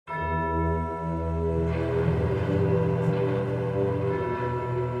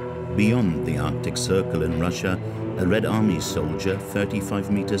Beyond the Arctic Circle in Russia, a Red Army soldier,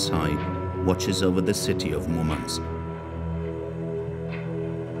 35 meters high, watches over the city of Murmansk.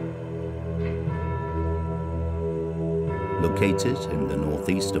 Located in the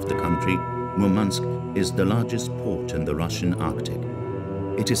northeast of the country, Murmansk is the largest port in the Russian Arctic.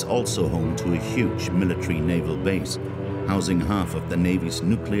 It is also home to a huge military naval base, housing half of the Navy's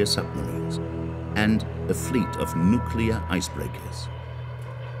nuclear submarines, and a fleet of nuclear icebreakers.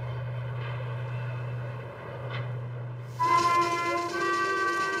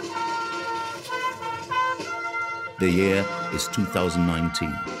 The year is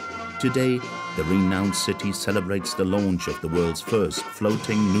 2019. Today, the renowned city celebrates the launch of the world's first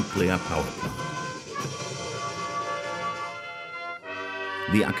floating nuclear power plant.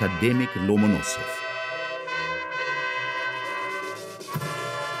 The academic Lomonosov.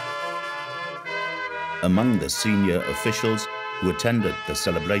 Among the senior officials who attended the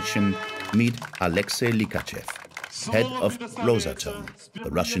celebration, meet Alexei Likachev, head of Rosatom, the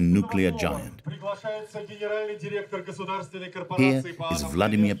Russian nuclear giant. Here is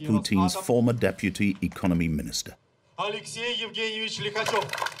Vladimir Putin's former deputy economy minister.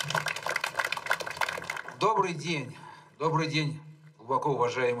 Добрый день, глубоко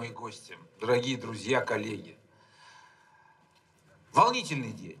уважаемые гости, дорогие друзья, коллеги.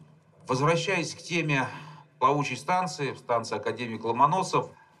 Волнительный день. Возвращаясь к теме плавучей станции, станции академик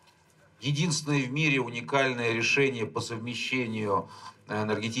Ломоносов, единственное в мире уникальное решение по совмещению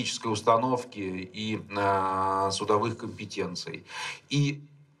энергетической установки и судовых компетенций. И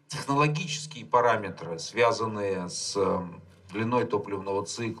технологические параметры, связанные с длиной топливного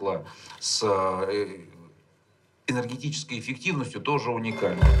цикла, с энергетической эффективностью, тоже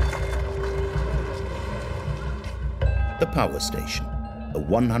уникальны. The power station, a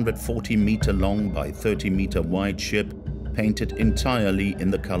 140-meter long by 30-meter wide ship painted entirely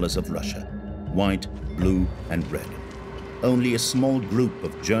in the colors of Russia, white, blue, and red. Only a small group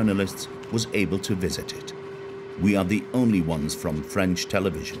of journalists was able to visit it. We are the only ones from French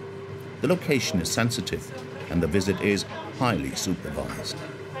television. The location is sensitive, and the visit is highly supervised.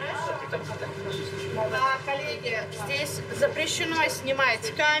 Коллеги, здесь запрещено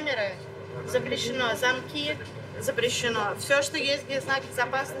снимать камеры, запрещено замки, запрещено все, что есть без знака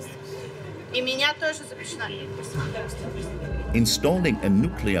безопасности. И меня тоже запрещено. Installing a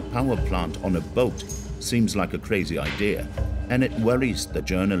nuclear power plant on a boat seems like a crazy idea, and it worries the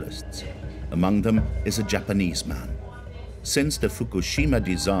journalists. Among them is a Japanese man. Since the Fukushima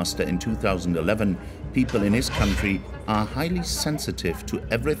disaster in 2011, people in his country are highly sensitive to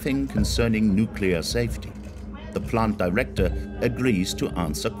everything concerning nuclear safety. The plant director agrees to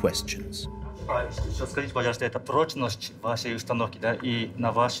answer questions. Скажите, пожалуйста, это прочность вашей установки, да, и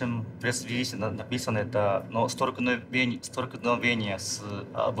на вашем пресс-релизе написано это, но столкновение с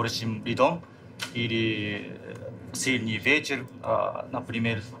большим льдом или сильный ветер,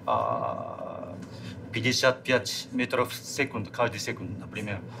 например, 55 метров в секунду, каждый секунд,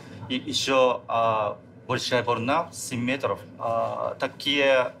 например. И еще большая волна, 7 метров.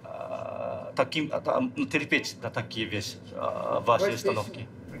 Терпеть такие вещи, ваши установки.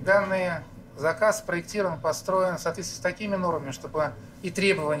 Данный заказ спроектирован, построен в соответствии с такими нормами, чтобы и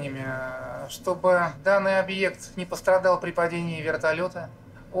требованиями, чтобы данный объект не пострадал при падении вертолета.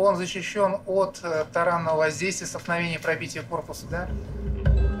 Он защищен от таранного воздействия, столкновения, пробития корпуса. Да?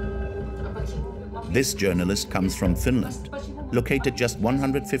 This journalist comes from Finland, located just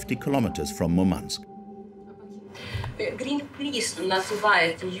 150 kilometers from Murmansk. Greenpeace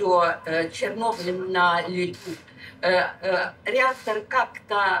называет ее Чернобылем на льду. Реактор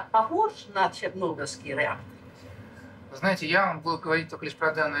как-то похож на чернобыльский реактор? Знаете, я вам буду говорить только лишь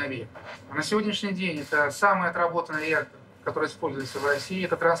про данный объект. На сегодняшний день это самый отработанный реактор, который используется в России.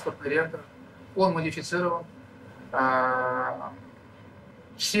 Это транспортный реактор. Он модифицирован.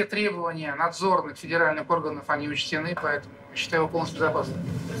 Все требования надзорных федеральных органов, они учтены, поэтому считаю его полностью безопасным.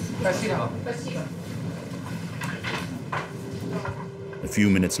 Спасибо. Спасибо. A few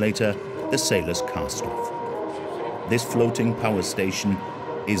minutes later, the sailors cast off. This floating power station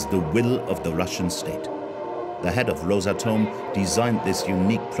is the will of the Russian state. The head of Rosatom designed this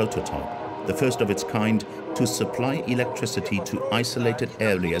unique prototype, the first of its kind, to supply electricity to isolated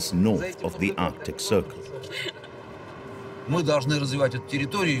areas north of the Arctic Circle. Мы должны развивать эту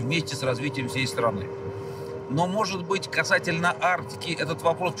территорию вместе с развитием всей страны. Но, может быть, касательно Арктики этот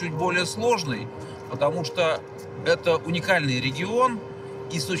вопрос чуть более сложный, потому что это уникальный регион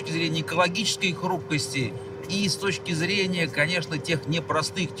и с точки зрения экологической хрупкости, и с точки зрения, конечно, тех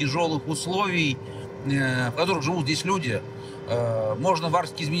непростых, тяжелых условий, в которых живут здесь люди. Можно в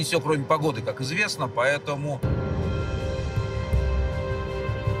Арктике изменить все, кроме погоды, как известно, поэтому...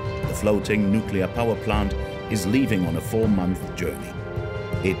 floating nuclear power plant is leaving on a 4-month journey.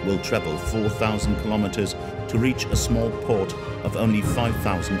 It will travel 4,000 kilometers to reach a small port of only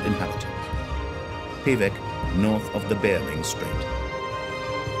 5,000 inhabitants. Pivek, north of the Bering Strait.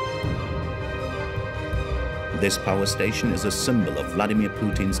 This power station is a symbol of Vladimir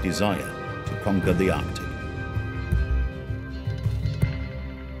Putin's desire to conquer the Arctic.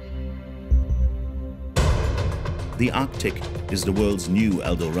 The Arctic is the world's new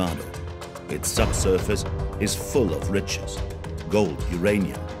El Dorado. Its subsurface is full of riches: gold,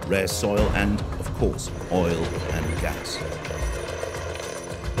 uranium, rare soil, and, of course, oil and gas.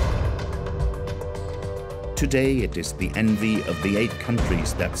 Today it is the envy of the 8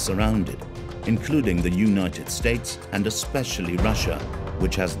 countries that surround it, including the United States and especially Russia,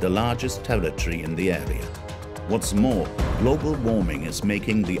 which has the largest territory in the area. What's more, global warming is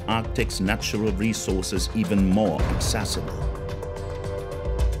making the Arctic's natural resources even more accessible.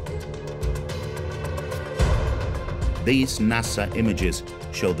 These NASA images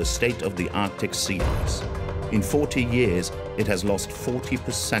show the state of the Arctic sea ice. In 40 years, it has lost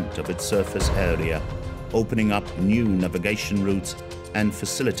 40% of its surface area, opening up new navigation routes and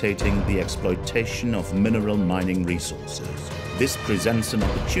facilitating the exploitation of mineral mining resources. This presents an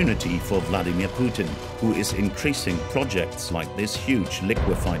opportunity for Vladimir Putin, who is increasing projects like this huge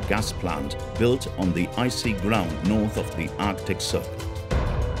liquefied gas plant built on the icy ground north of the Arctic Circle.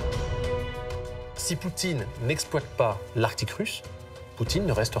 Si Poutine n'exploite pas l'Arctique russe, Poutine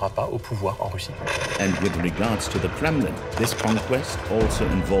ne restera pas au pouvoir en Russie. And with regards to the Kremlin, this conquest also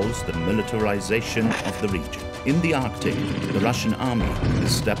involves the militarization of the region. In the Arctic, the Russian army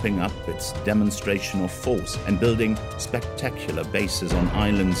is stepping up its demonstration of force and building spectacular bases on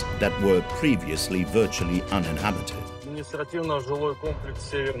islands that were previously virtually uninhabited. Административно-жилой комплекс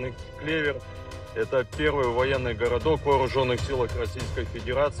 «Северный Клевер» — это первый военный городок в вооруженных силах Российской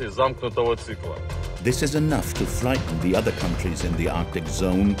Федерации замкнутого цикла. This is enough to frighten the other countries in the Arctic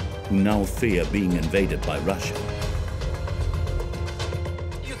zone who now fear being invaded by Russia.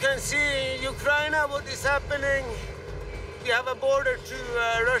 You can see Ukraine, what is happening. We have a border to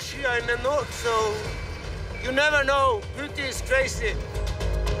Russia in the north, so you never know. Putin is crazy.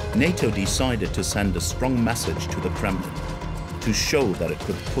 NATO decided to send a strong message to the Kremlin. To show that it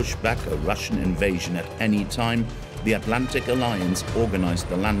could push back a Russian invasion at any time, the Atlantic Alliance organized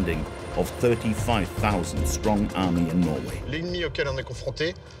the landing of 35,000 strong army in Norway. L'ennemi auquel on est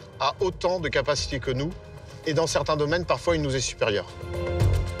confronté a autant de capacités que nous, et dans certains domaines, parfois, il nous est supérieur.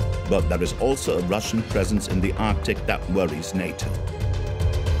 But there is also a Russian presence in the Arctic that worries NATO.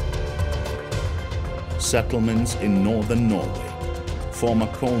 Settlements in northern Norway, former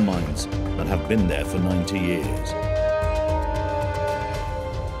coal mines that have been there for 90 years.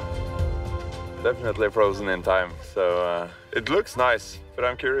 Definitely frozen in time, so it looks nice, but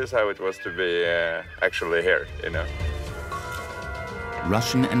I'm curious how it was to be actually here, you know.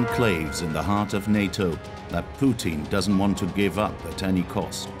 Russian enclaves in the heart of NATO that Putin doesn't want to give up at any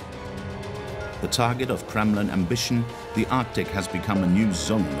cost. The target of Kremlin ambition, the Arctic has become a new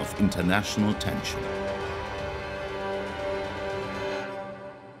zone of international tension.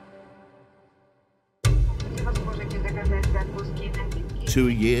 Two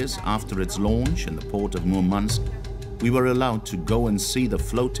years after its launch in the port of Murmansk, we were allowed to go and see the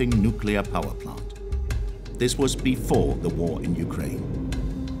floating nuclear power plant. This was before the war in Ukraine.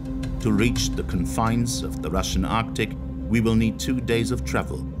 To reach the confines of the Russian Arctic, we will need 2 days of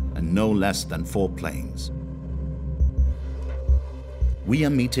travel and no less than 4 planes. We are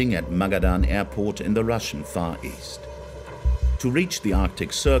meeting at Magadan Airport in the Russian Far East. To reach the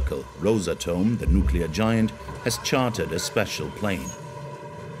Arctic Circle, Rosatom, the nuclear giant, has chartered a special plane.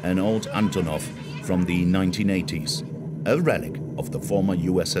 An old Antonov from the 1980s, a relic of the former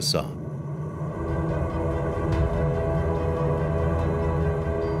USSR.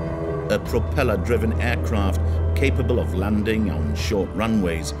 A propeller-driven aircraft capable of landing on short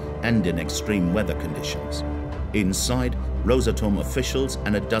runways and in extreme weather conditions. Inside, Rosatom officials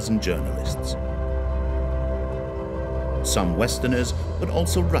and a dozen journalists. Some Westerners, but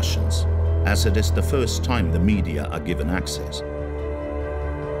also Russians, as it is the first time the media are given access.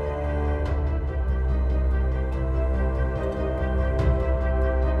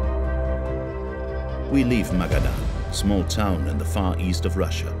 We leave Magadan, a small town in the far east of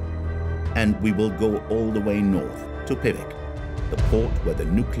Russia, and we will go all the way north to Pivek, the port where the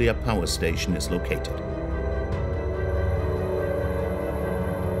nuclear power station is located.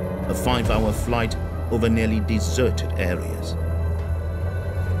 A 5-hour flight over nearly deserted areas.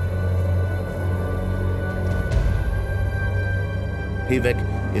 Pivek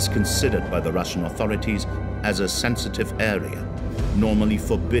is considered by the Russian authorities as a sensitive area normally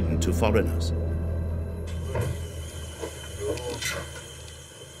forbidden to foreigners.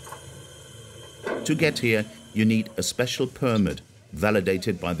 To get here, you need a special permit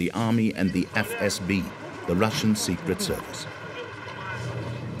validated by the army and the FSB, the Russian Secret Service.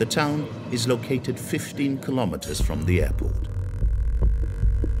 The town is located 15 kilometers from the airport.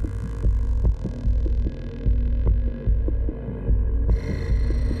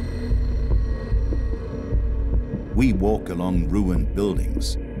 We walk along ruined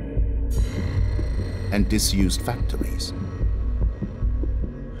buildings and disused factories.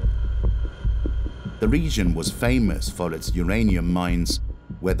 The region was famous for its uranium mines,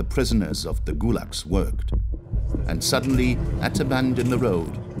 where the prisoners of the gulags worked. And suddenly, at a bend in the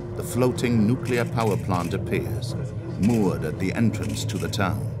road, the floating nuclear power plant appears, moored at the entrance to the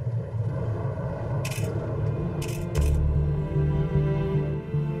town.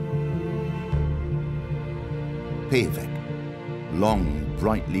 Pévek, long,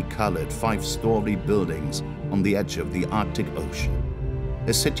 brightly colored 5-story buildings on the edge of the Arctic Ocean.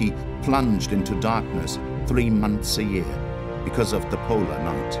 A city plunged into darkness 3 months a year because of the polar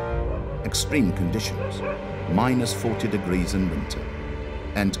night. Extreme conditions, minus 40 degrees in winter,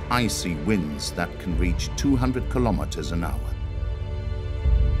 and icy winds that can reach 200 kilometers an hour.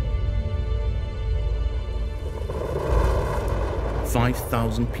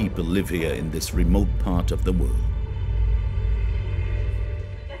 "5,000 people live here in this remote part of the world."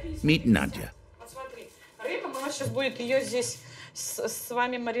 Meet Nadia. Сейчас будет ее здесь с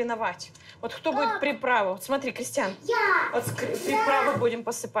вами мариновать. Вот кто будет приправу? Вот смотри, Кристиан. Вот приправу будем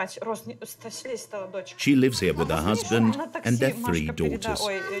посыпать. Рос, слезь, дочка. She lives here with her husband and their 3 daughters.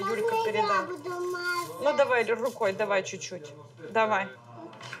 Ой, Юлька передал. Ну давай рукой, давай чуть-чуть. Давай.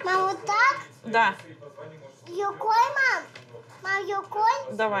 Мам, вот так? Да. Рукой, мам? Мам,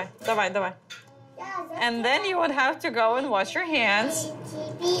 рукой? Давай, давай, давай. And then you would have to go and wash your hands.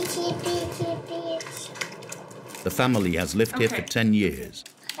 The family has lived here for 10 years.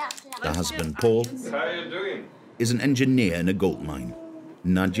 The husband, Paul, is an engineer in a gold mine.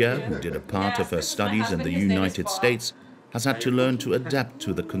 Nadia, who did a part of her studies in the United States, has had to learn to adapt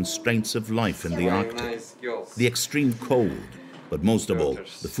to the constraints of life in the Arctic, the extreme cold, but most of all,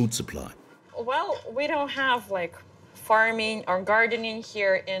 the food supply. Well, we don't have like farming or gardening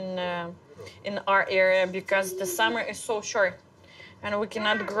here in our area because the summer is so short and we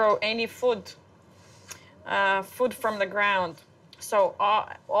cannot grow any food from the ground. So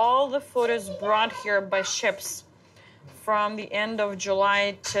all the food is brought here by ships from the end of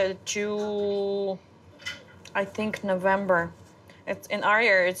July to I think November. It's in our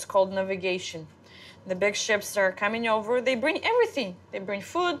area, it's called navigation. The big ships are coming over. They bring everything. They bring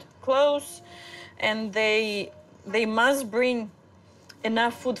food, clothes, and they must bring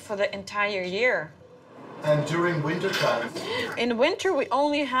enough food for the entire year. And during winter time? In winter, we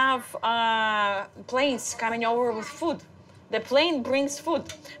only have planes coming over with food. The plane brings food,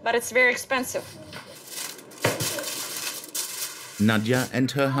 but it's very expensive. Nadia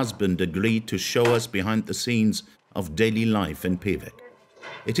and her husband agreed to show us behind the scenes of daily life in Pévek.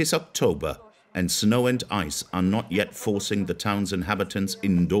 It is October, and snow and ice are not yet forcing the town's inhabitants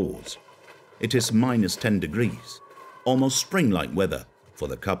indoors. It is minus 10 degrees, almost spring-like weather for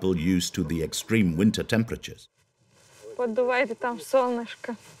the couple used to the extreme winter temperatures. Поддувайте там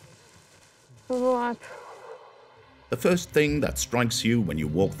солнышко. Вот. The first thing that strikes you when you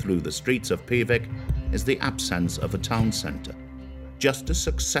walk through the streets of Pévek is the absence of a town center. Just a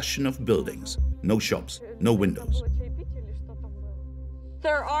succession of buildings, no shops, no windows.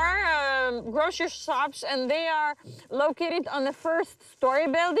 There are grocery shops, and they are located on the first-story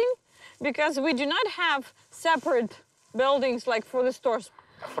building because we do not have separate buildings like for the stores.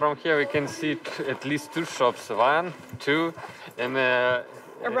 From here we can see at least 2 shops, 1, 2, and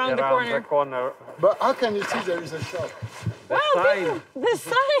around the corner. But how can you see there is a shop? The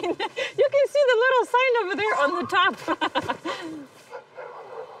sign! You can see the little sign over there on the top.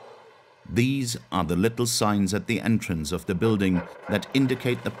 These are the little signs at the entrance of the building that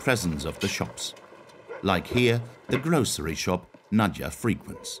indicate the presence of the shops. Like here, the grocery shop Nadia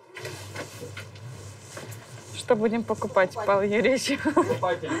frequents. Что будем покупать, Павел Юрьевич?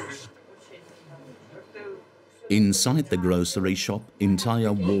 Inside the grocery shop,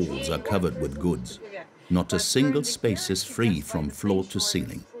 entire walls are covered with goods. Not a single space is free from floor to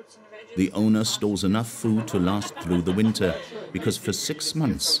ceiling. The owner stores enough food to last through the winter because for 6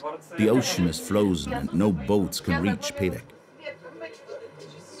 months the ocean is frozen and no boats can reach Pévek.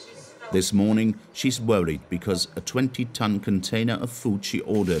 This morning she's worried because a 20-ton container of food she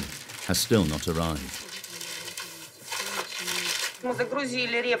ordered has still not arrived. Мы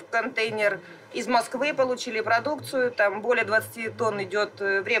загрузили рев-контейнер из Москвы, получили продукцию. Там более 20 тонн идет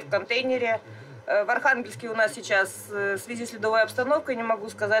в рев-контейнере. В Архангельске у нас сейчас в связи с ледовой обстановкой, не могу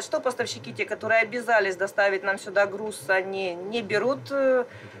сказать, что поставщики, те, которые обязались доставить нам сюда груз, они не берут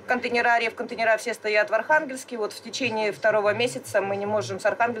контейнера, рев-контейнера все стоят в Архангельске. Вот в течение 2-го месяца мы не можем с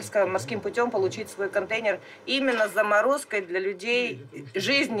Архангельска морским путем получить свой контейнер именно с заморозкой для людей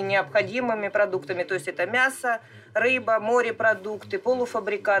жизни необходимыми продуктами. То есть это мясо, рыба, морепродукты,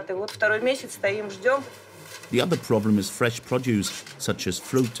 полуфабрикаты. Вот 2-й месяц стоим, ждем. The other problem is fresh produce, such as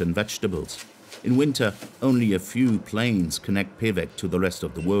fruit and vegetables. In winter, only a few planes connect Pevek to the rest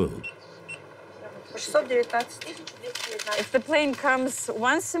of the world. If the plane comes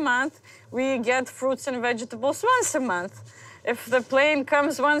once a month, we get fruits and vegetables once a month. If the plane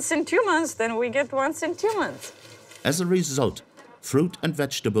comes once in 2 months, then we get once in 2 months. As a result, fruit and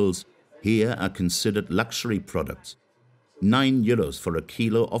vegetables here are considered luxury products. €9 for a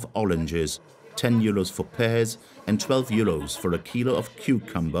kilo of oranges, €10 for pears, and €12 for a kilo of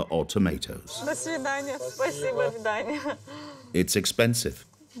cucumber or tomatoes. It's expensive,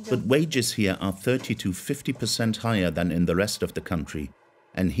 but wages here are 30 to 50% higher than in the rest of the country,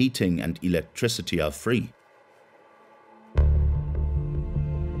 and heating and electricity are free.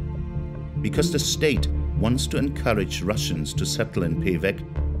 Because the state wants to encourage Russians to settle in Pevek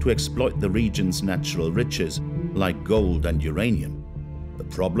to exploit the region's natural riches like gold and uranium. The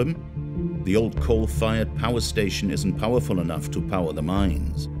problem? The old coal-fired power station isn't powerful enough to power the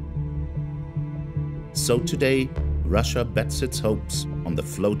mines. So today, Russia bets its hopes on the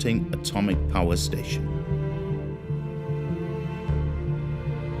floating atomic power station.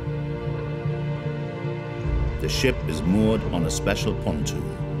 The ship is moored on a special pontoon.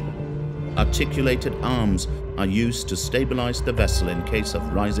 Articulated arms are used to stabilize the vessel in case of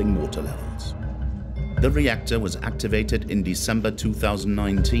rising water levels. The reactor was activated in December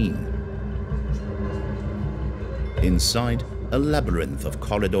 2019. Inside, a labyrinth of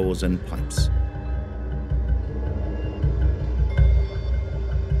corridors and pipes.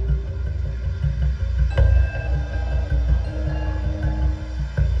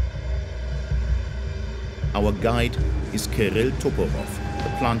 Our guide is Kirill Toporov, the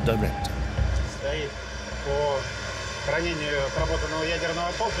plant director. Стоит по хранению отработанного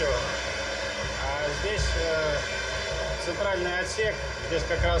ядерного топлива. А здесь центральный отсек, здесь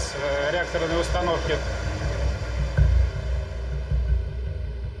как раз реакторные установки.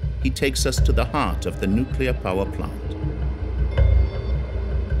 He takes us to the heart of the nuclear power plant.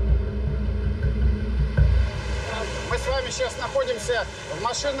 Мы с вами сейчас находимся в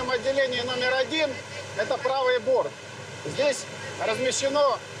машинном отделении номер 1. Это правый борт. Здесь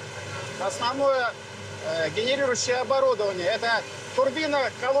размещено основное генерирующее оборудование. Это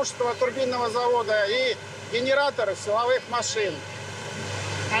турбина Калужского турбинного завода и генератор силовых машин.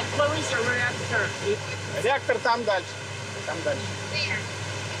 Реактор там дальше. Там дальше.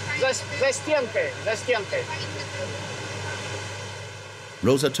 За стенкой.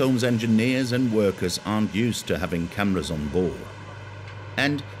 Rosatome's engineers and workers aren't used to having cameras on board.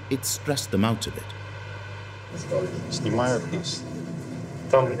 And it stressed them out a bit. Снимают нас.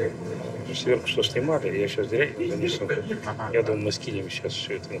 Там сверху что снимали, я сейчас директор занесу. Я думаю, мы скинем сейчас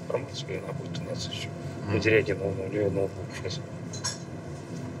всю эту информацию, и она будет у нас еще. На директоре ноутбук сейчас.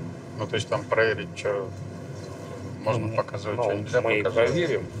 Ну, то есть там проверить, что можно показывать, что нельзя мы показывать.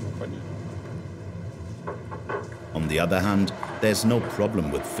 проверим. On the other hand, there's no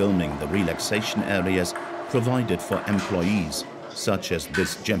problem with filming the relaxation areas provided for employees, such as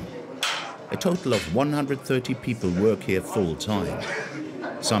this gym. A total of 130 people work here full-time,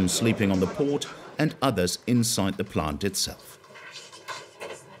 some sleeping on the port and others inside the plant itself.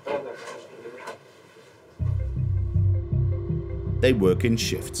 They work in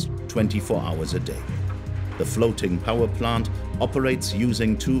shifts, 24 hours a day. The floating power plant operates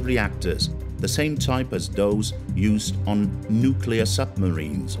using 2 reactors, the same type as those used on nuclear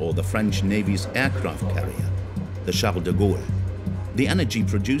submarines or the French Navy's aircraft carrier, the Charles de Gaulle. The energy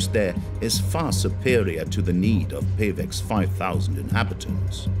produced there is far superior to the need of Pevek's 5,000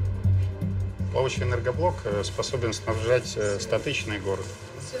 inhabitants. Плавающий энергоблок способен снабжать статичный город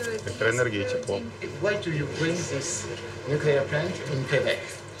электроэнергией и теплом.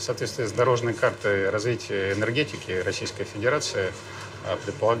 В соответствии с дорожной картой развития энергетики Российской Федерации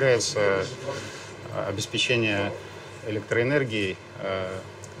предполагается обеспечение электроэнергией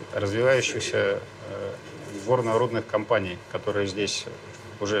развивающихся горно-рудных компаний, которые здесь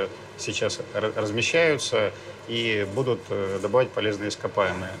уже сейчас размещаются и будут добывать полезные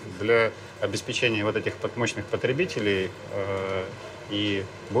ископаемые. Для обеспечения вот этих мощных потребителей и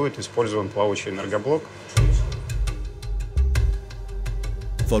будет использован плавающий энергоблок.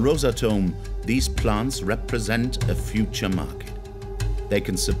 For Rosatom, these plants represent a future market. They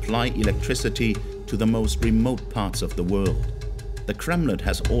can supply electricity to the most remote parts of the world. The Kremlin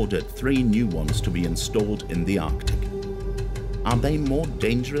has ordered 3 new ones to be installed in the Arctic. Are they more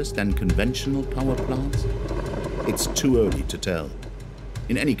dangerous than conventional power plants? It's too early to tell.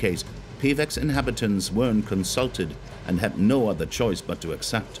 In any case, Pevek's inhabitants weren't consulted and had no other choice but to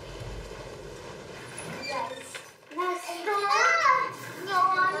accept.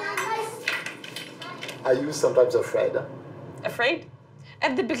 Are you sometimes afraid? Afraid?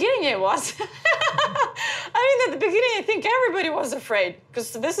 At the beginning, I was. I mean, at the beginning, I think everybody was afraid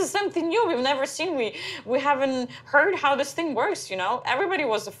because this is something new. We've never seen. We haven't heard how this thing works, you know? Everybody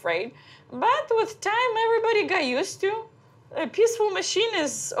was afraid. But with time, everybody got used to. A peaceful machine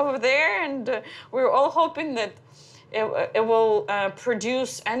is over there, and we're all hoping that it will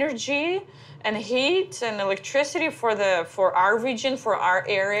produce energy and heat and electricity for our region, for our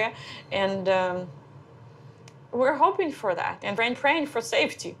area, and we're hoping for that and praying for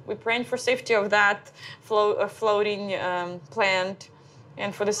safety. We're praying for safety of that floating plant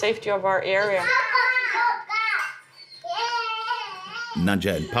and for the safety of our area.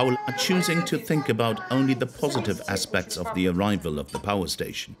 Nadja and Paul are choosing to think about only the positive aspects of the arrival of the power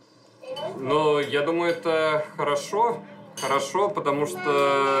station. Но я думаю, это хорошо, потому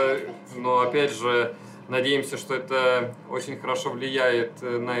что, опять же, надеемся, что это очень хорошо влияет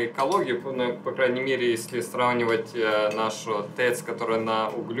на экологию, по крайней мере, если сравнивать нашу ТЭЦ, которая на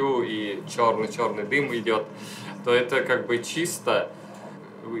углю и черный дым идет, то это как бы чисто.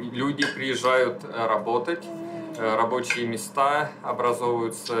 Люди приезжают работать, рабочие места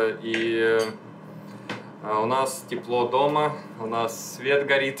образовываются, и у нас тепло дома, у нас свет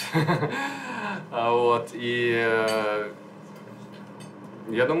горит, и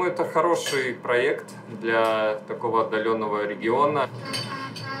я думаю, это хороший проект для такого отдаленного региона.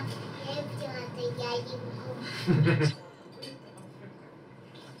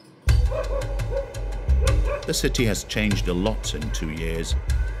 The city has changed a lot in 2 years.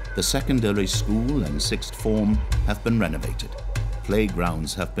 The secondary school and 6th form have been renovated.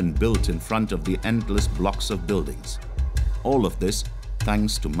 Playgrounds have been built in front of the endless blocks of buildings. All of this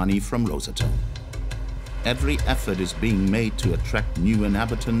thanks to money from Rosatom. Every effort is being made to attract new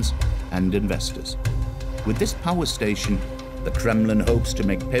inhabitants and investors. With this power station, the Kremlin hopes to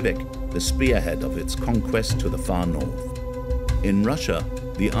make Pevek the spearhead of its conquest to the far north. In Russia,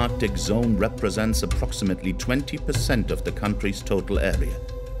 the Arctic zone represents approximately 20% of the country's total area.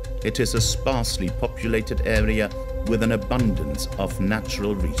 It is a sparsely populated area with an abundance of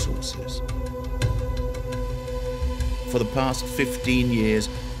natural resources. For the past 15 years,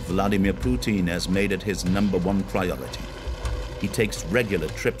 Vladimir Poutine has made it his #1 priority. He takes regular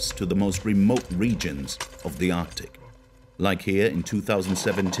trips to the most remote regions of the Arctic, like here in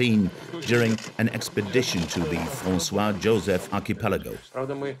 2017 during an expedition to the Francois-Joseph archipelago,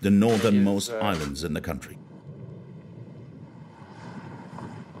 the northernmost islands in the country.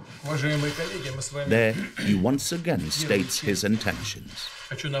 There, he once again states his intentions.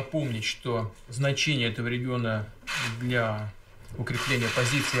 Хочу напомнить, что значение этого региона для укрепления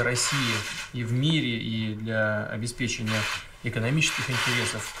позиции России и в мире, и для обеспечения экономических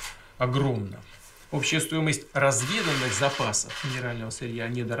интересов огромно. Общая стоимость разведанных запасов минерального сырья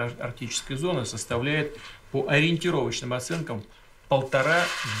недоарктической зоны составляет по ориентировочным оценкам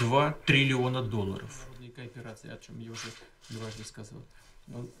 $1,5–2 триллиона долларов. Кооперации, о чем я уже дважды сказал.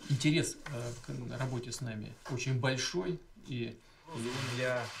 Интерес к работе с нами очень большой, и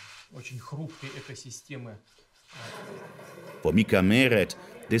для очень хрупкой экосистемы. For Mika Meret,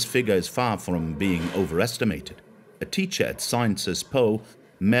 this figure is far from being overestimated. A teacher at Sciences Po,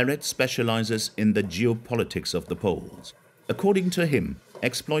 Meret specializes in the geopolitics of the poles. According to him,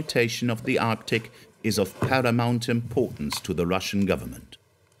 exploitation of the Arctic is of paramount importance to the Russian government.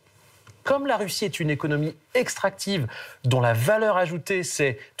 Comme la Russie est une économie extractive dont la valeur ajoutée,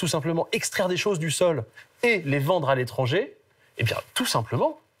 c'est tout simplement extraire des choses du sol et les vendre à l'étranger, eh bien, tout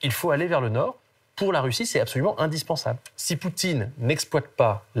simplement, il faut aller vers le nord. Pour la Russie, c'est absolument indispensable. Si Poutine n'exploite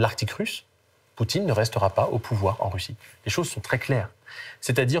pas l'Arctique russe, Poutine ne restera pas au pouvoir en Russie. Les choses sont très claires.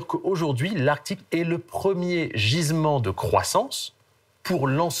 C'est-à-dire qu'aujourd'hui, l'Arctique est le premier gisement de croissance pour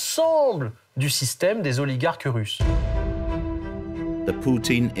l'ensemble du système des oligarques russes. The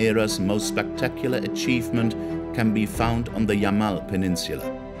Putin era's most spectacular achievement can be found on the Yamal Peninsula,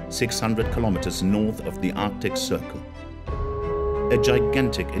 600 kilometers north of the Arctic Circle. A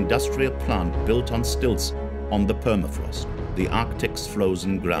gigantic industrial plant built on stilts on the permafrost, the Arctic's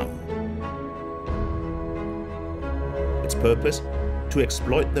frozen ground. Its purpose? To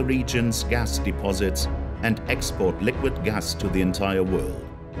exploit the region's gas deposits and export liquid gas to the entire world.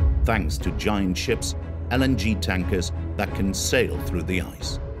 thanks to giant ships, LNG tankers that can sail through the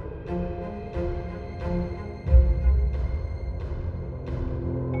ice.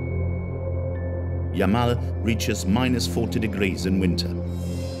 Yamal reaches -40 degrees in winter,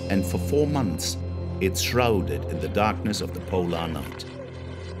 and for 4 months it's shrouded in the darkness of the polar night.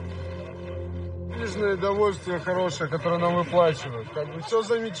 Личное удовольствие хорошее, которое нам выплачивают. Как бы все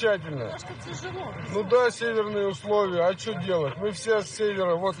замечательно. Ну да, северные условия, а что делать? Мы все с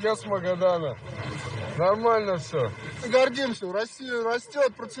севера, вот я с Магадана. Нормально все. Гордимся, Россия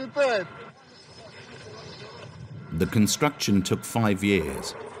растет, процветает. The construction took 5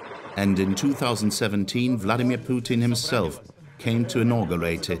 years, and in 2017 Vladimir Putin himself came to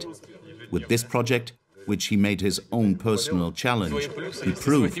inaugurate it. With this project, which he made his own personal challenge, he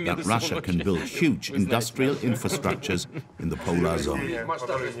proved that Russia can build huge industrial infrastructures in the polar zone.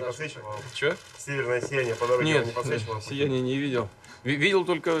 Нет, сияние не видел. Видел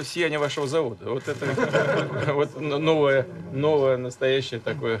только сияние вашего завода. Вот это вот новое, настоящее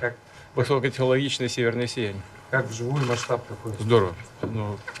такое высокотехнологичное северное сияние. Как вживую масштаб такой? Здорово.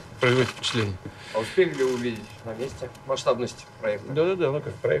 Ну, производит впечатление. А успели ли увидеть на месте масштабность проекта? Да, ну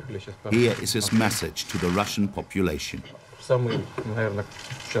как, проехали сейчас. Here is his message to the Russian population. Самый, наверное,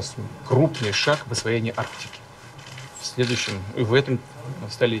 сейчас крупный шаг в освоении Арктики. В следующем, в этом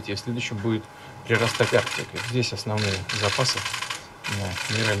столетии, в следующем будет прирастать Арктика. Здесь основные запасы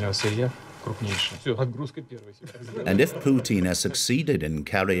минерального сырья крупнейшие. Все, отгрузка первая. And if Putin has succeeded in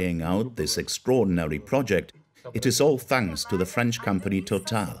carrying out this extraordinary project, it is all thanks to the French company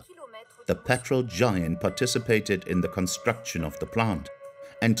Total. The petrol giant participated in the construction of the plant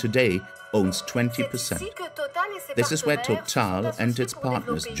and today owns 20%. This is where Total and its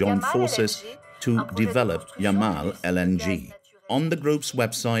partners joined forces to develop Yamal LNG. On the group's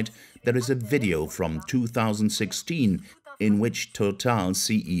website, there is a video from 2016 in which Total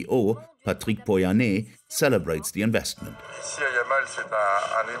CEO Patrick Pouyanné celebrates the investment. Ici à Yamal, c'est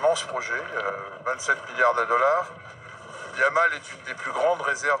un immense projet, 27 milliards de dollars. Yamal est une des plus grandes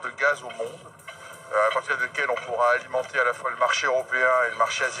réserves de gaz au monde, à partir de laquelle on pourra alimenter à la fois le marché européen et le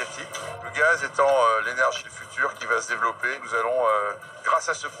marché asiatique. Le gaz étant l'énergie du futur qui va se développer, nous allons, grâce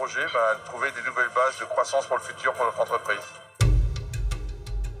à ce projet, trouver des nouvelles bases de croissance pour le futur pour notre entreprise.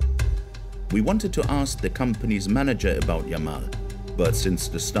 We wanted to ask the company's manager about Yamal, but since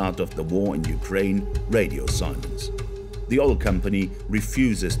the start of the war in Ukraine, radio silence. The oil company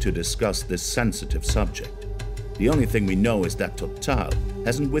refuses to discuss this sensitive subject. The only thing we know is that Total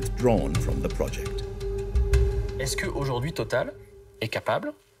hasn't withdrawn from the project. Est-ce qu'aujourd'hui Total est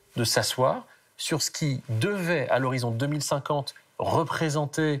capable de s'asseoir sur ce qui devait, à l'horizon 2050,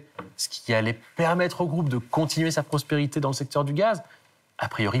 représenter ce qui allait permettre au groupe de continuer sa prospérité dans le secteur du gaz? A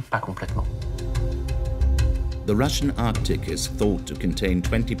priori, pas complètement. The Russian Arctic is thought to contain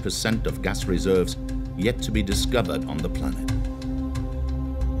 20% of gas reserves yet to be discovered on the planet.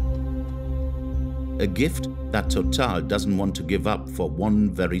 A gift that Total doesn't want to give up for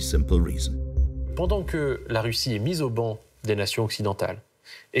one very simple reason. Pendant que la Russie est mise au banc des nations occidentales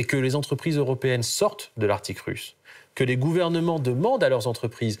et que les entreprises européennes sortent de l'Arctique russe, que les gouvernements demandent à leurs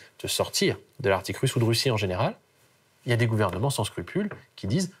entreprises de sortir de l'Arctique russe ou de Russie en général, il y a des gouvernements sans scrupules qui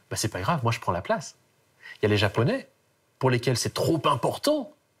disent « c'est pas grave, moi je prends la place ». Il y a les Japonais, pour lesquels c'est trop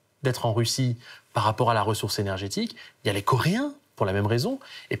important d'être en Russie par rapport à la ressource énergétique. Il y a les Coréens, pour la même raison.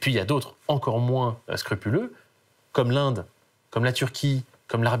 Et puis il y a d'autres encore moins scrupuleux, comme l'Inde, comme la Turquie,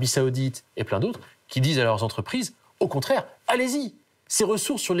 comme l'Arabie Saoudite et plein d'autres, qui disent à leurs entreprises, au contraire, allez-y, ces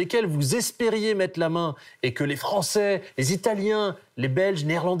ressources sur lesquelles vous espériez mettre la main et que les Français, les Italiens, les Belges,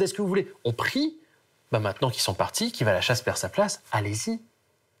 Néerlandais, ce que vous voulez, ont pris, maintenant qu'ils sont partis, qui va la chasse perd sa place, allez-y.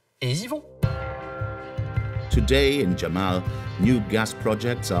 Et ils y vont. Today in Yamal, new gas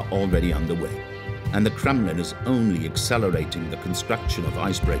projects are already underway, and the Kremlin is only accelerating the construction of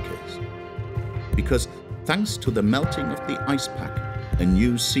icebreakers. Because thanks to the melting of the ice pack, a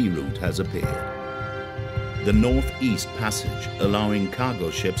new sea route has appeared. The Northeast Passage, allowing cargo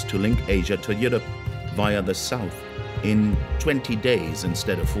ships to link Asia to Europe via the south in 20 days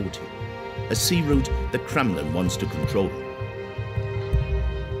instead of 40. A sea route the Kremlin wants to control.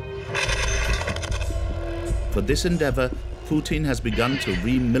 For this endeavor, Putin has begun to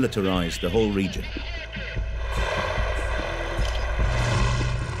remilitarize the whole region.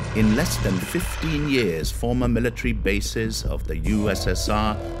 In less than 15 years, former military bases of the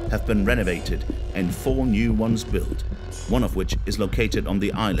USSR have been renovated and 4 new ones built, one of which is located on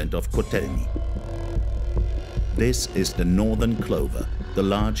the island of Kotelny. This is the Northern Clover, the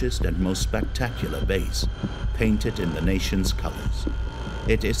largest and most spectacular base, painted in the nation's colors.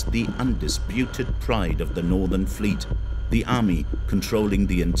 It is the undisputed pride of the Northern Fleet, the army controlling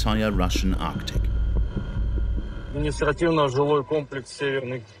the entire Russian Arctic. Административно-жилой комплекс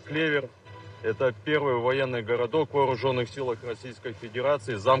 «Северный Клевер» – это первый военный городок в вооруженных силах Российской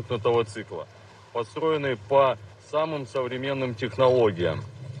Федерации замкнутого цикла, построенный по самым современным технологиям.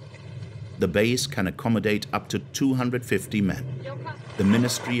 The base can accommodate up to 250 men. The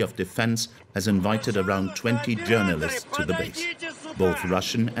Ministry of Defense has invited around 20 journalists to the base, both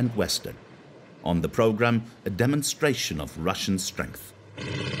Russian and Western. On the program, a demonstration of Russian strength.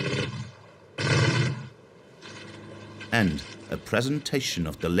 And a presentation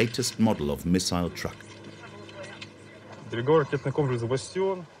of the latest model of missile truck. Береговой ракетный комплекс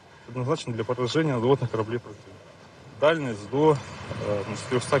 «Бастион» предназначен для поражения надводных кораблей противника. Дальность до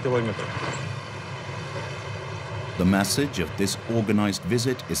 400 километров. The message of this organized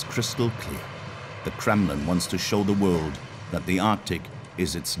visit is crystal clear. The Kremlin wants to show the world that the Arctic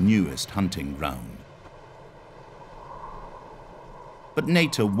is its newest hunting ground. But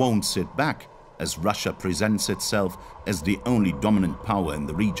NATO won't sit back as Russia presents itself as the only dominant power in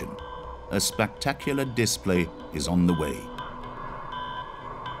the region. A spectacular display is on the way.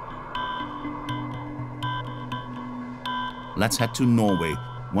 Let's head to Norway,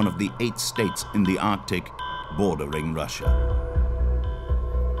 one of the 8 states in the Arctic bordering Russia.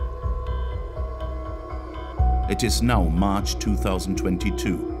 It is now March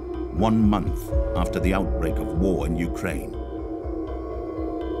 2022, 1 month after the outbreak of war in Ukraine.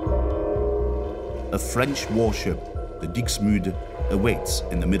 A French warship, the Dixmude, awaits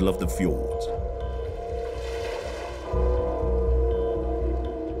in the middle of the fjords.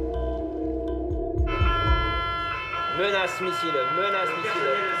 Menace missile, menace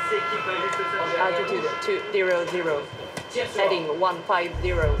missile. Altitude 200, heading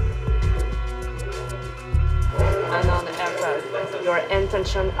 150. Unknown aircraft. Your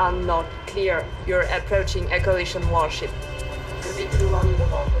intentions are not clear. You're approaching a coalition warship.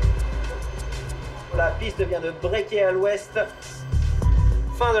 La piste vient de breaker à l'ouest.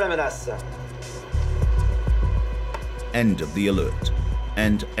 Fin de la menace. End of the alert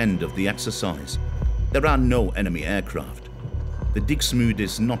and end of the exercise. There are no enemy aircraft. The Dixmude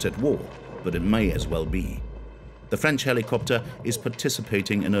is not at war, but it may as well be. The French helicopter is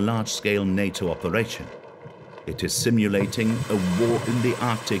participating in a large-scale NATO operation. It is simulating a war in the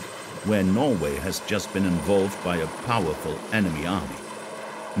Arctic where Norway has just been involved by a powerful enemy army.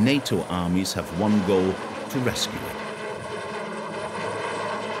 NATO armies have one goal: to rescue it.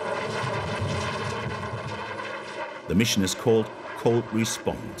 The mission is called Cold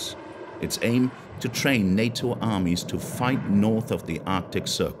Response. Its aim: to train NATO armies to fight north of the Arctic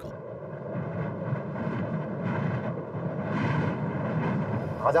Circle.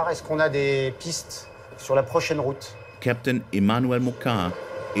 Radar, est-ce qu'on a des pistes sur la prochaine route? Captain Emmanuel Mokar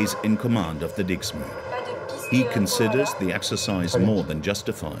is in command of the Dixmude. He considers the exercise more than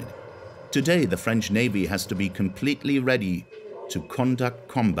justified. Today, the French Navy has to be completely ready to conduct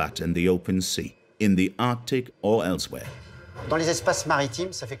combat in the open sea, in the Arctic or elsewhere. Dans les espaces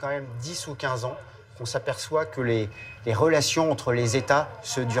maritimes, ça fait quand même 10 ou 15 ans qu'on s'aperçoit que les relations entre les États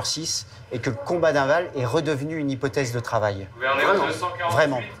se durcissent et que le combat naval est redevenu une hypothèse de travail. Vraiment,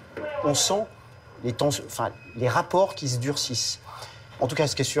 vraiment. On sent les rapports qui se durcissent. En tout cas,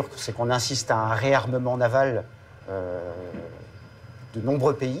 ce qui est sûr, c'est qu'on insiste à un réarmement naval de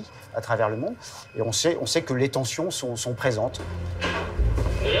nombreux pays à travers le monde. Et on sait que les tensions sont présentes.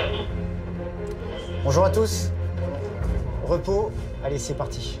 Bonjour à tous. Repos. Allez, c'est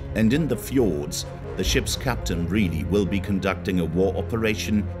parti. And in the fjords, the ship's captain really will be conducting a war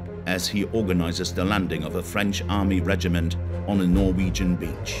operation as he organizes the landing of a French army regiment on a Norwegian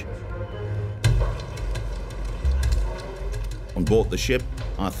beach. On board the ship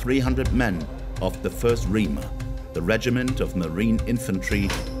are 300 men of the 1st Rima, the regiment of Marine Infantry,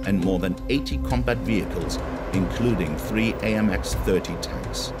 and more than 80 combat vehicles, including 3 AMX-30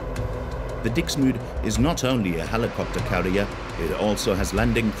 tanks. The Dixmude is not only a helicopter carrier, it also has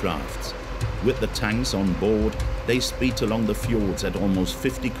landing crafts. With the tanks on board, they speed along the fjords at almost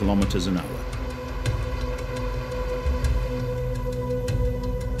 50 kilometers an hour.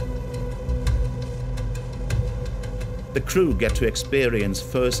 The crew get to experience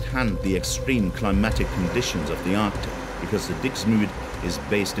firsthand the extreme climatic conditions of the Arctic because the Dixmude is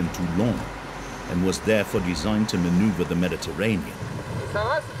based in Toulon and was therefore designed to maneuver the Mediterranean. Ça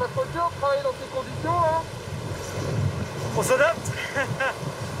va, c'est pas trop dur de travailler dans ces conditions, hein? On s'adapte.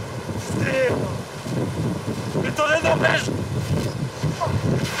 Le temps de Norvège.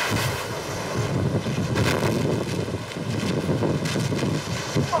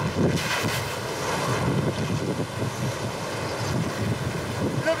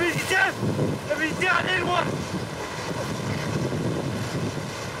 La Méditerranée est loin.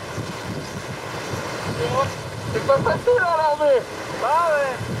 facile à laver. Ah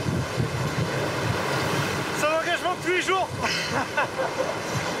ouais. C'est un engagement de tous les jours.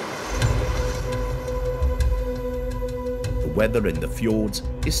 The weather in the fjords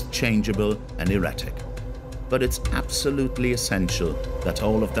is changeable and erratic, but it's absolutely essential that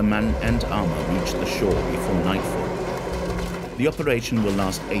all of the men and armor reach the shore before nightfall. The operation will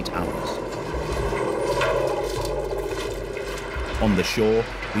last 8 hours. On the shore,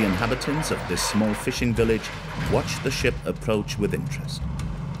 the inhabitants of this small fishing village watch the ship approach with interest.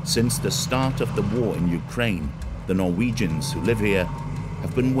 Since the start of the war in Ukraine, the Norwegians who live here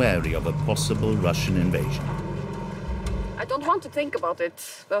have been wary of a possible Russian invasion. I don't want to think about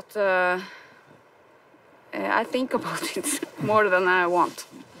it, but I think about it more than I want.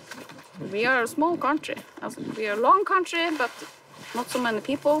 We are a small country. We are a long country, but not so many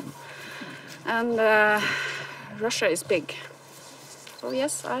people. And Russia is big. So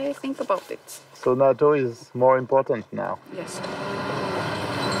yes, I think about it. So NATO is more important now? Yes.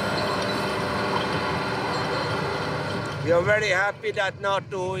 We are very happy that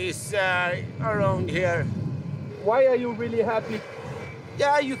NATO is around here. Why are you really happy?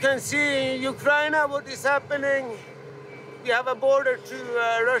 Yeah, you can see in Ukraine what is happening. We have a border to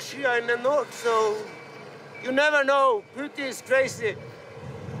Russia in the north, so you never know. Putin is crazy.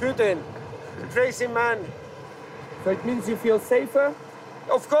 Putin, crazy man. So it means you feel safer?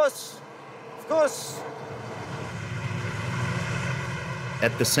 Of course, of course.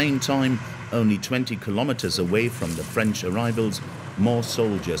 At the same time, only 20 kilometers away from the French arrivals, more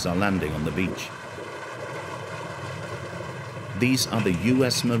soldiers are landing on the beach. These are the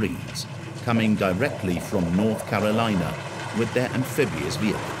US Marines, coming directly from North Carolina with their amphibious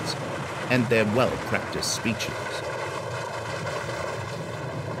vehicles and their well-practiced speeches.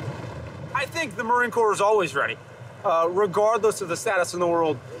 I think the Marine Corps is always ready, regardless of the status in the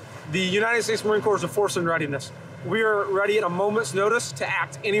world. The United States Marine Corps is a force in readiness. We are ready at a moment's notice to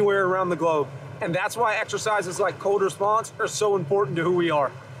act anywhere around the globe. And that's why exercises like cold response are so important to who we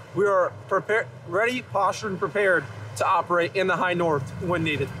are. We are prepared, ready, postured, and prepared to operate in the high north when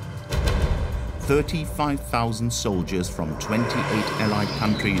needed. 35,000 soldiers from 28 allied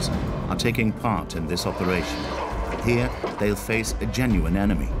countries are taking part in this operation. Here, they'll face a genuine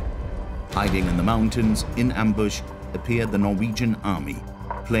enemy. Hiding in the mountains, in ambush, appear the Norwegian army,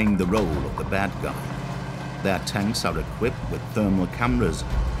 playing the role of the bad guy. Their tanks are equipped with thermal cameras,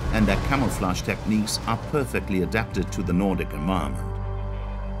 and their camouflage techniques are perfectly adapted to the Nordic environment.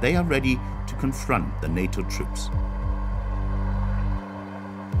 They are ready to confront the NATO troops.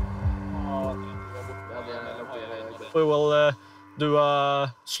 We will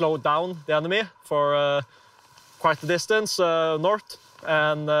slow down the enemy for quite a distance north,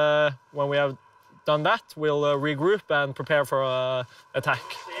 and when we have done that, we'll regroup and prepare for attack.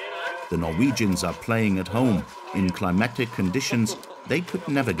 The Norwegians are playing at home in climatic conditions they could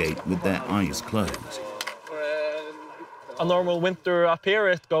navigate with their eyes closed. A normal winter up here,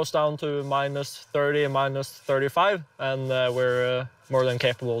 it goes down to -30, -35, and we're more than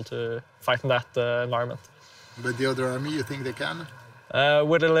capable to fight in that environment. But the other army, you think they can?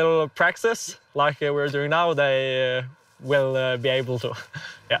 With a little practice, like we're doing now, they will be able to,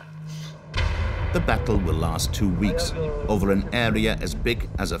 yeah. The battle will last 2 weeks over an area as big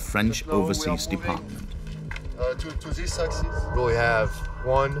as a French overseas department. To this axis? We have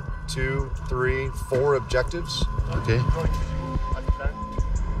 1, 2, 3, 4 objectives. Okay.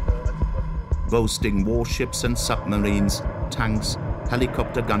 Boasting warships and submarines, tanks,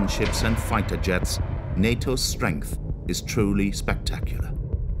 helicopter gunships and fighter jets, NATO's strength is truly spectacular.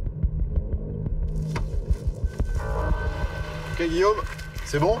 Okay, Guillaume,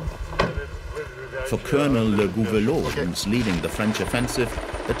 c'est bon? For Colonel Le Gouvelot, who's leading the French offensive,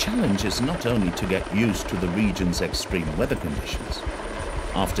 the challenge is not only to get used to the region's extreme weather conditions.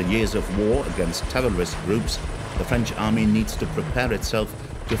 After years of war against terrorist groups, the French army needs to prepare itself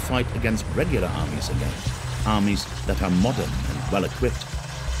to fight against regular armies again, armies that are modern and well-equipped.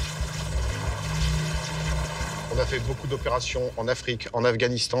 On a fait beaucoup d'opérations en Afrique, en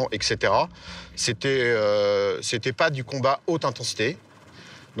Afghanistan, etc. C'était pas du combat haute intensité.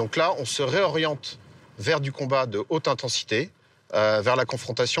 Donc là, on se réoriente vers du combat de haute intensité, vers la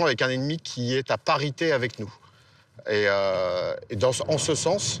confrontation avec un ennemi qui est à parité avec nous. Et en ce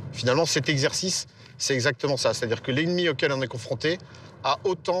sens, finalement, cet exercice, c'est exactement ça. C'est-à-dire que l'ennemi auquel on est confronté a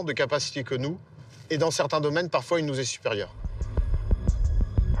autant de capacités que nous, et dans certains domaines, parfois, il nous est supérieur.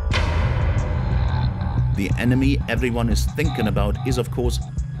 The enemy everyone is thinking about is, of course,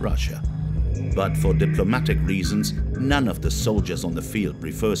 Russia. But for diplomatic reasons, none of the soldiers on the field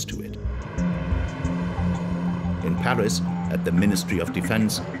refers to it. In Paris, at the Ministry of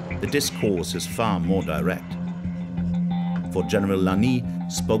Defense, the discourse is far more direct. For General Lani,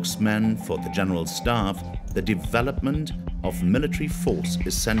 spokesman for the General Staff, the development of military force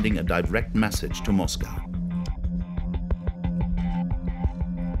is sending a direct message to Moscow.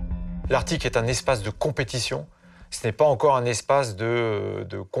 L'Arctique est un espace de compétition, ce n'est pas encore un espace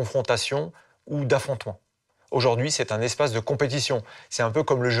de confrontation ou d'affrontement. Aujourd'hui, c'est un espace de compétition. C'est un peu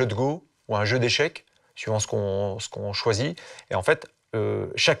comme le jeu de Go ou un jeu d'échecs, suivant ce qu'on choisit. Et en fait,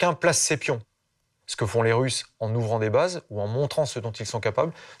 chacun place ses pions. Ce que font les Russes en ouvrant des bases ou en montrant ce dont ils sont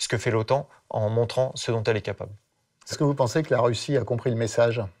capables, ce que fait l'OTAN en montrant ce dont elle est capable. Est-ce que vous pensez que la Russie a compris le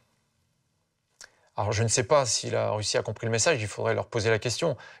message ? Alors je ne sais pas si la Russie a compris le message, il faudrait leur poser la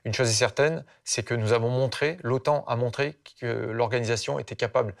question. Une chose est certaine, c'est que nous avons montré, l'OTAN a montré que l'organisation était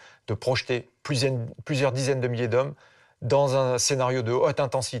capable de projeter plusieurs dizaines de milliers d'hommes dans un scénario de haute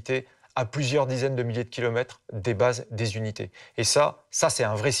intensité à plusieurs dizaines de milliers de kilomètres des bases, des unités. Et ça c'est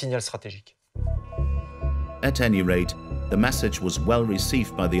un vrai signal stratégique. At any rate, the message was well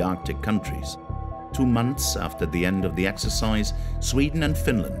received by the Arctic countries. 2 months after the end of the exercise, Sweden and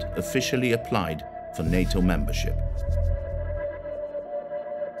Finland officially applied for NATO membership.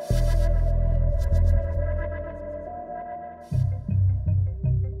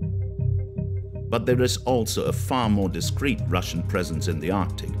 But there is also a far more discreet Russian presence in the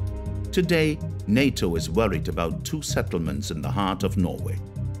Arctic. Today, NATO is worried about 2 settlements in the heart of Norway.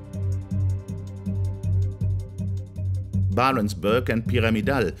 Barentsburg and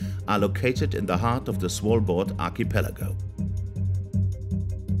Pyramidal are located in the heart of the Svalbard archipelago.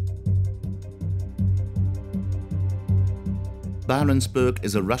 Barentsburg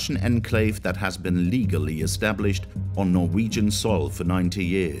is a Russian enclave that has been legally established on Norwegian soil for 90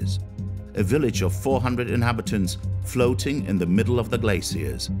 years. A village of 400 inhabitants floating in the middle of the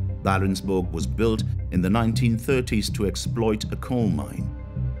glaciers, Barentsburg was built in the 1930s to exploit a coal mine.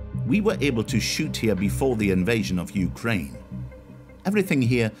 We were able to shoot here before the invasion of Ukraine. Everything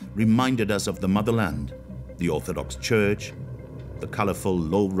here reminded us of the motherland, the Orthodox Church, the colorful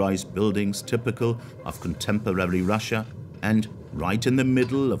low-rise buildings typical of contemporary Russia, and right in the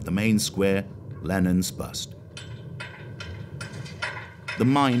middle of the main square, Lenin's bust. The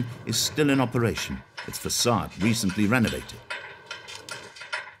mine is still in operation, its facade recently renovated.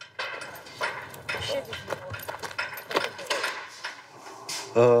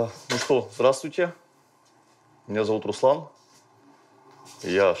 Ну что, здравствуйте. Меня зовут Руслан.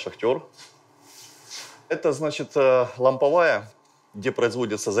 Я шахтер. Это, значит, ламповая, где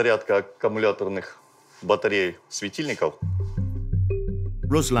производится зарядка аккумуляторных батарей светильников.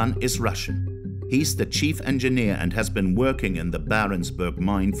 Ruslan is Russian. He's the chief engineer and has been working in the Barentsburg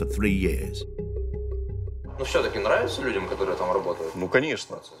mine for 3 years. Ну, все-таки нравится людям, которые там работают? Ну,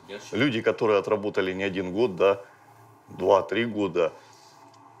 конечно. Люди, которые отработали не 1 год, да, 2-3 года,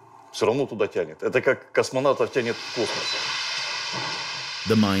 все равно туда тянет. Это как космонавтов тянет в космос.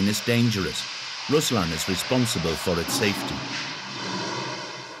 The mine is dangerous. Ruslan is responsible for its safety.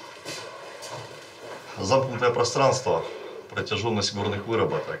 Замкнутое пространство, протяженность горных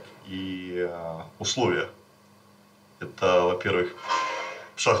выработок и условия. Это, во-первых,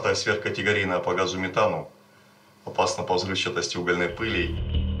 шахта сверхкатегорийная по газу метану, опасна по взрывчатости угольной пыли.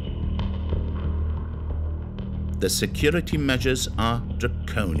 The security measures are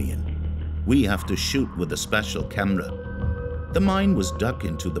draconian. We have to shoot with a special camera. The mine was dug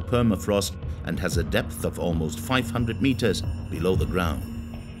into the permafrost and has a depth of almost 500 meters below the ground.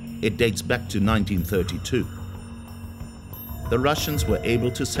 It dates back to 1932. The Russians were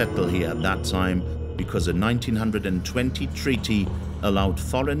able to settle here at that time because a 1920 treaty allowed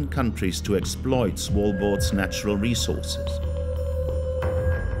foreign countries to exploit Svalbard's natural resources.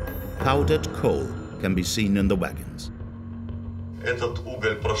 Powdered coal can be seen in the wagons. Этот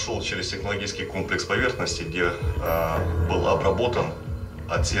уголь прошел через технологический комплекс поверхности, где был обработан,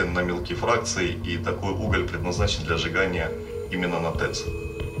 оценен на мелкие фракции, и такой уголь предназначен для сжигания именно на ТЭЦ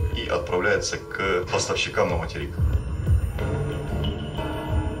и отправляется к поставщикам на материк.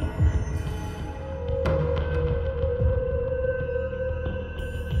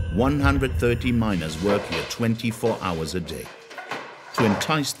 "130 miners work here 24 hours a day. To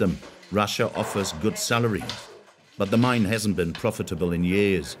entice them, Russia offers good salaries, but the mine hasn't been profitable in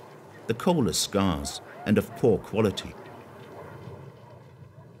years. The coal is scarce and of poor quality.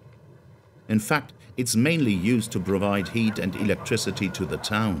 In fact, it's mainly used to provide heat and electricity to the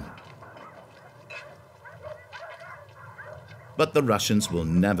town. But the Russians will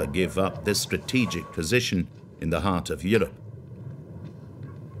never give up this strategic position in the heart of Europe.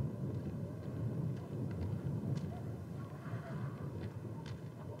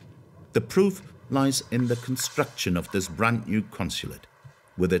 The proof lies in the construction of this brand new consulate,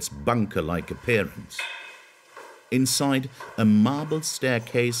 with its bunker-like appearance. Inside, a marble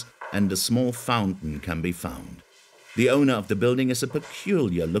staircase and a small fountain can be found. The owner of the building is a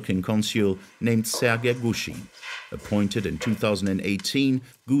peculiar-looking consul named Sergei Gushin. Appointed in 2018,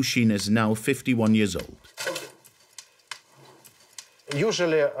 Gushin is now 51 years old.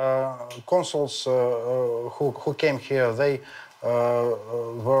 Usually, consuls who came here, they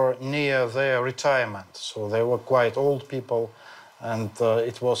were near their retirement, so they were quite old people, and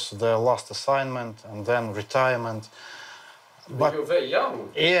it was their last assignment, and then retirement. But you're very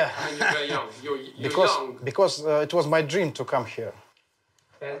young. Yeah. I mean, you're very young. You're young. Because it was my dream to come here.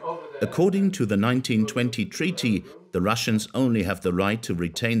 According to the 1920 treaty, the Russians only have the right to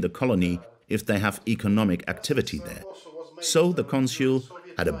retain the colony if they have economic activity there. So the consul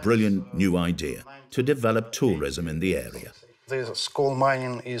had a brilliant new idea to develop tourism in the area. This coal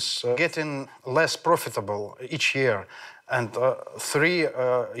mining is getting less profitable each year, and 3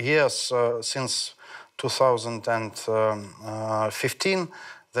 years since 2015,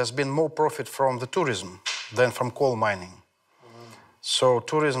 there's been more profit from the tourism than from coal mining. So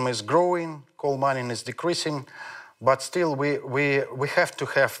tourism is growing, coal mining is decreasing, but still we have to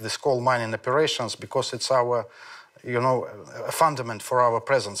have this coal mining operations because it's our, a fundament for our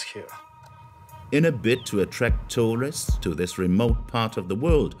presence here. In a bid to attract tourists to this remote part of the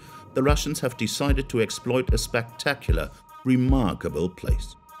world, the Russians have decided to exploit a spectacular, remarkable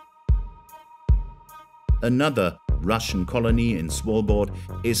place. Another Russian colony in Svalbard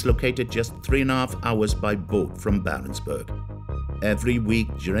is located just 3.5 hours by boat from Barentsburg. Every week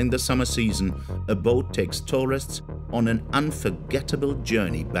during the summer season, a boat takes tourists on an unforgettable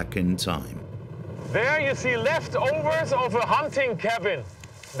journey back in time. There you see leftovers of a hunting cabin.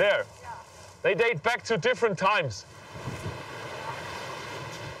 There. They date back to different times.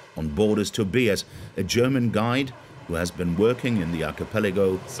 On board is Tobias, a German guide who has been working in the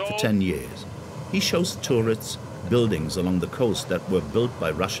archipelago for 10 years. He shows tourists buildings along the coast that were built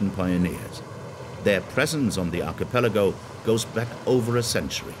by Russian pioneers. Their presence on the archipelago goes back over a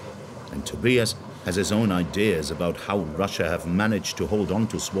century, and Tobias has his own ideas about how Russia have managed to hold on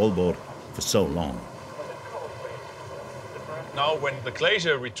to Svalbard for so long. Now when the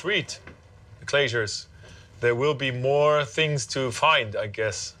glacier retreat, the glaciers, there will be more things to find, I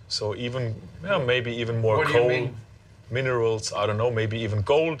guess. So even, maybe even more coal, minerals, I don't know, maybe even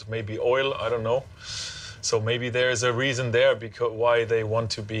gold, maybe oil, I don't know. So maybe there's a reason there because why they want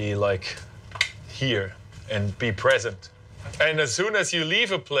to be like here and be present. And as soon as you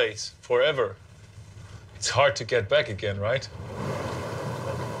leave a place forever, it's hard to get back again, right?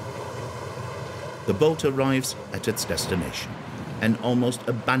 The boat arrives at its destination, an almost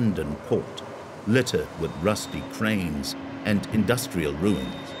abandoned port, littered with rusty cranes and industrial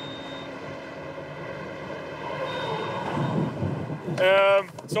ruins.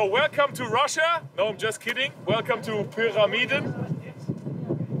 So welcome to Russia. No, I'm just kidding. Welcome to Pyramiden.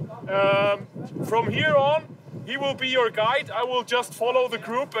 From here on, he will be your guide. I will just follow the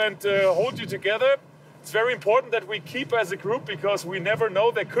group and hold you together. It's very important that we keep as a group because we never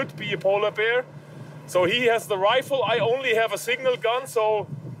know, there could be a polar bear. So he has the rifle, I only have a signal gun, so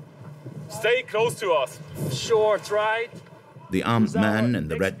stay close to us. Short, right? The armed man in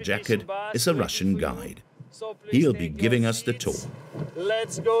the red jacket is a Russian guide. He'll be giving us the tour.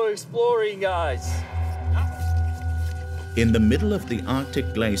 Let's go exploring, guys. In the middle of the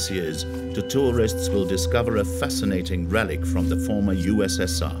Arctic glaciers, the tourists will discover a fascinating relic from the former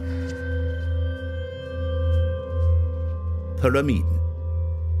USSR. Pyramiden.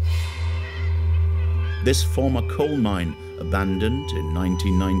 This former coal mine, abandoned in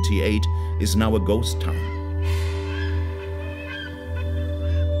 1998, is now a ghost town.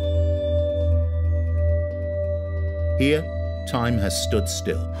 Here, time has stood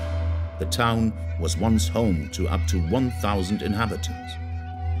still. The town was once home to up to 1,000 inhabitants.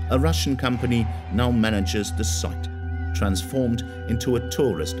 A Russian company now manages the site, transformed into a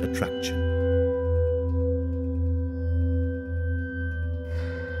tourist attraction.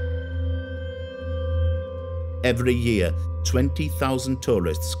 Every year, 20,000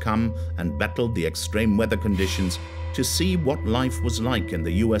 tourists come and battle the extreme weather conditions to see what life was like in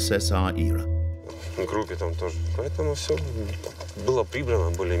the USSR era. В группе там тоже. Поэтому все было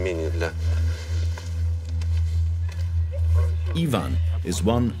прибрано более-менее для... Ivan is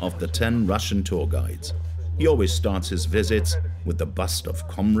one of the 10 Russian tour guides. He always starts his visits with the bust of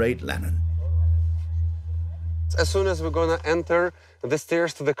Comrade Lenin. As soon as we're gonna enter the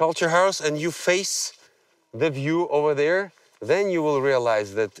stairs to the culture house and you face the view over there, then you will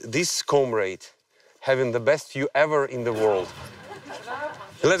realize that this comrade having the best view ever in the world.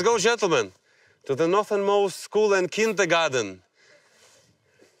 Let's go, gentlemen, to the northernmost school and kindergarten.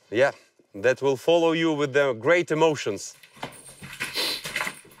 Yeah, that will follow you with the great emotions.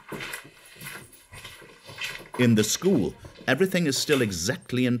 In the school, everything is still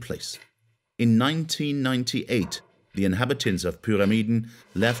exactly in place. In 1998, the inhabitants of Pyramiden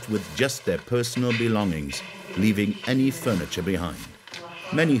left with just their personal belongings, leaving any furniture behind.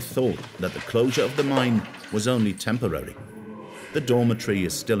 Many thought that the closure of the mine was only temporary. The dormitory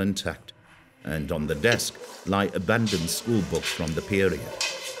is still intact, and on the desk lie abandoned school books from the period.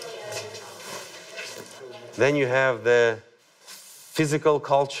 Then you have the physical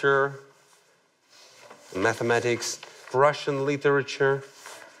culture, mathematics, Russian literature.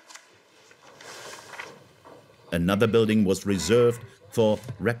 Another building was reserved for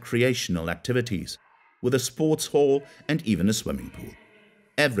recreational activities, with a sports hall and even a swimming pool.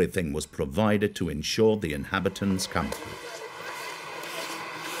 Everything was provided to ensure the inhabitants' comfort.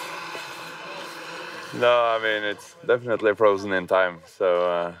 No, I mean, it's definitely frozen in time,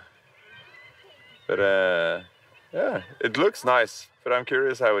 so... yeah, it looks nice, but I'm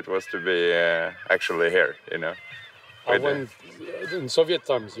curious how it was to be actually here, you know? When, in Soviet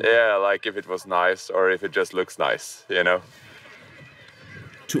times? Yeah, like if it was nice or if it just looks nice, you know?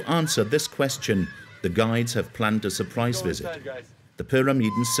 To answer this question, the guides have planned a surprise visit, the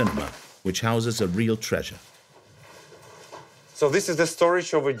Pyramiden Cinema, which houses a real treasure. So this is the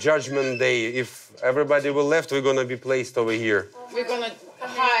storage of a judgment day. If everybody will left, we're going to be placed over here. We're going to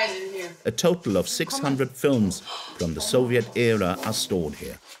hide in here. A total of 600 films from the Soviet era are stored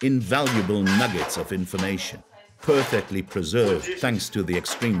here. Invaluable nuggets of information, perfectly preserved thanks to the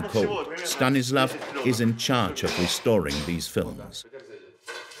extreme cold. Stanislav is in charge of restoring these films.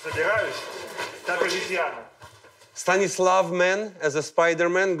 Stanislav man, as a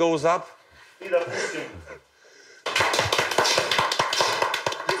Spider-Man, goes up.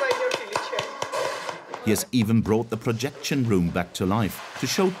 He has even brought the projection room back to life to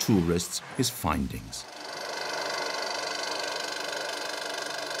show tourists his findings.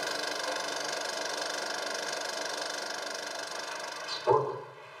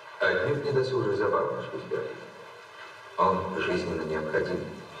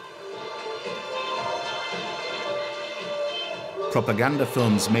 Propaganda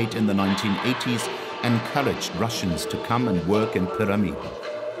films made in the 1980s encouraged Russians to come and work in Pyramiden.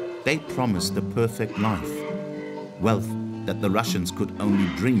 They promised the perfect life, wealth that the Russians could only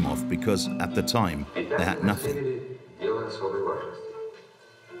dream of because, at the time, they had nothing.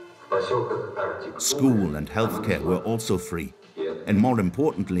 School and healthcare were also free, and more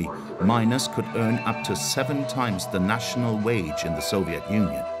importantly, miners could earn up to 7 times the national wage in the Soviet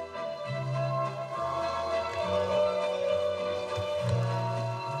Union.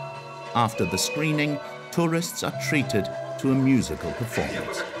 After the screening, tourists are treated to a musical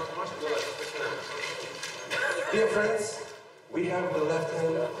performance. Dear friends, we have the left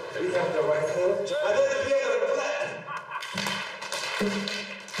hand, we have the right hand, and then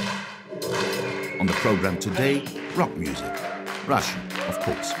On the program today, rock music, Russian, of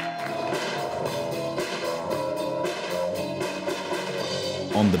course.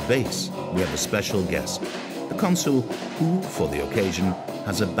 On the bass, we have a special guest, the consul who, for the occasion,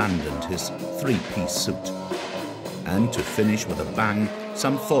 has abandoned his 3-piece suit. And to finish with a bang,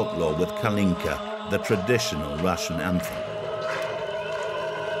 some folklore with Kalinka, the traditional Russian anthem.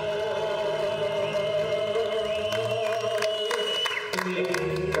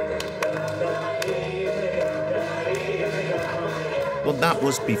 Well, that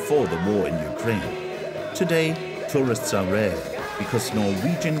was before the war in Ukraine. Today, tourists are rare because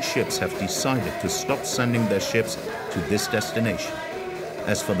Norwegian ships have decided to stop sending their ships to this destination.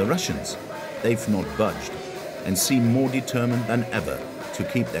 As for the Russians, they've not budged and seem more determined than ever to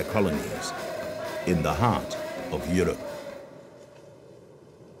keep their colonies in the heart of Europe.